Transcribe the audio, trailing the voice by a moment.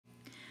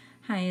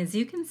Hi, as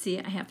you can see,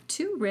 I have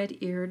two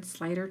red-eared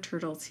slider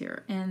turtles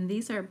here, and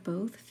these are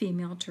both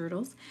female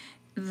turtles.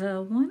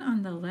 The one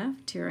on the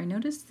left here, I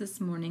noticed this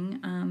morning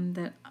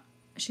that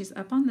she's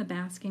up on the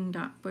basking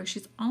dock, but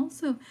she's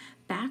also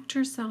backed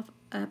herself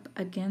up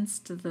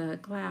against the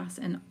glass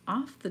and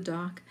off the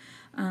dock.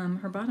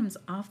 Her bottom's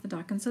off the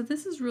dock, and so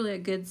this is really a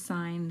good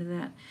sign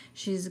that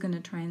she's going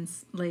to try and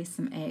lay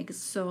some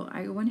eggs. So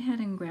I went ahead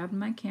and grabbed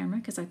my camera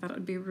because I thought it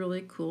would be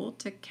really cool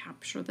to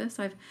capture this.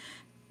 I've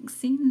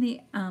seen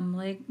the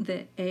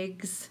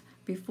eggs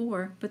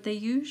before, but they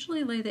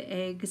usually lay the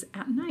eggs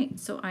at night,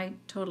 so I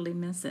totally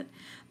miss it.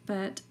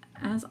 But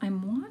as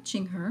I'm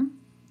watching her,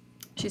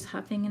 she's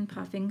huffing and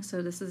puffing,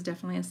 so this is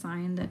definitely a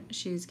sign that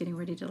she's getting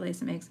ready to lay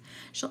some eggs.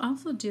 She'll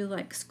also do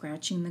like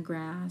scratching the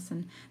grass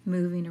and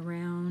moving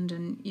around,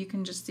 and you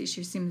can just see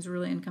she seems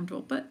really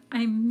uncomfortable, but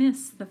I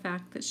miss the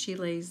fact that she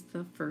lays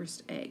the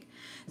first egg.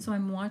 So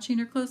I'm watching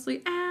her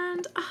closely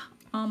and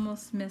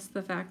almost missed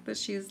the fact that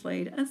she's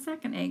laid a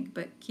second egg,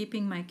 but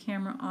keeping my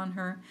camera on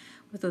her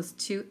with those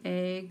two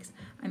eggs,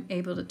 I'm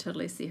able to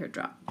totally see her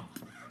drop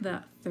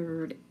the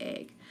third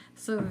egg.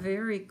 So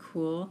very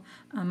cool.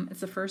 It's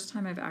the first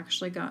time I've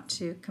actually got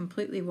to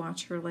completely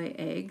watch her lay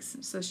eggs.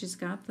 So she's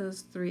got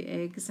those 3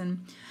 eggs,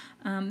 and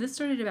this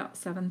started about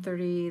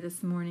 7:30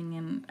 this morning,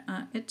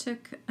 and it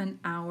took an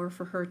hour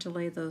for her to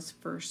lay those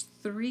first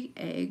 3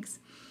 eggs.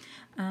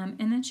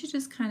 And then she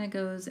just kind of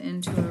goes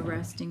into a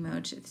resting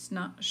mode. She's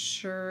not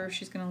sure if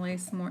she's going to lay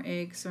some more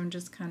eggs, so I'm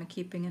just kind of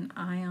keeping an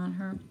eye on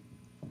her.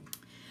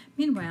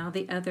 Meanwhile,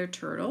 the other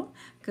turtle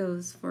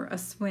goes for a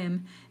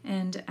swim,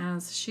 and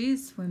as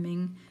she's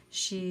swimming,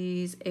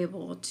 she's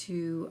able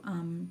to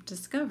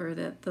discover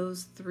that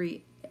those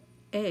 3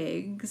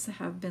 eggs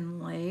have been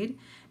laid,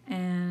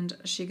 and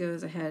she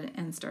goes ahead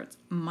and starts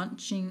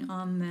munching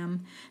on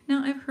them.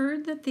 Now, I've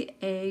heard that the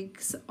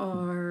eggs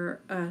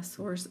are a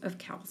source of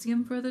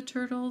calcium for the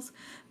turtles,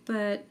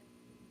 but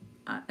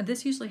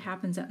this usually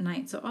happens at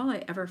night, so all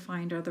I ever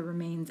find are the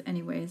remains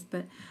anyways,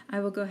 but I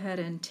will go ahead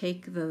and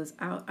take those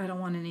out. I don't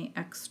want any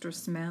extra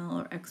smell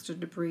or extra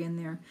debris in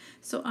there,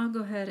 so I'll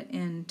go ahead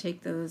and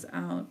take those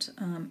out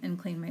and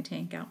clean my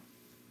tank out.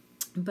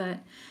 But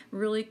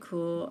really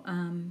cool.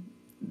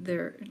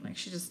 They're like,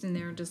 she's just in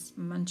there just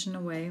munching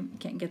away.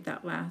 Can't get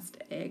that last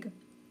egg.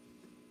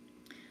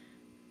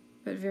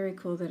 But very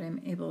cool that I'm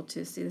able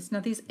to see this. Now,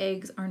 these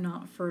eggs are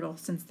not fertile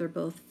since they're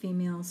both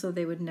female, so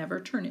they would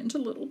never turn into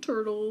little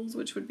turtles,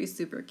 which would be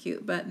super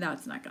cute, but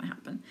that's not going to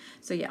happen.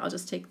 So yeah, I'll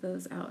just take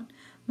those out.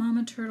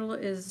 Mama turtle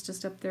is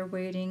just up there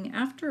waiting.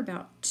 After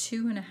about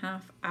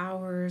 2.5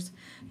 hours,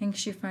 I think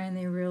she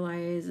finally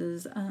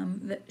realizes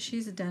that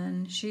she's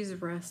done, she's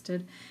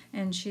rested,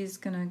 and she's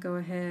going to go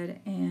ahead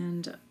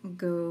and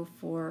go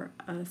for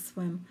a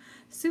swim.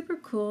 Super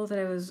cool that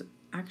I was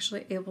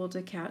actually able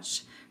to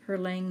catch her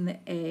laying the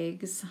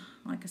eggs.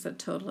 Like I said,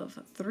 total of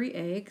 3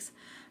 eggs.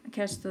 I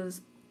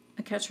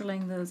catch her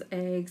laying those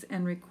eggs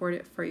and record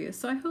it for you.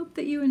 So I hope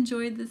that you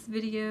enjoyed this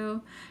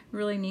video.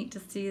 Really neat to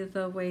see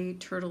the way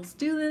turtles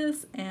do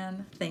this,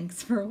 and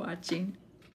thanks for watching.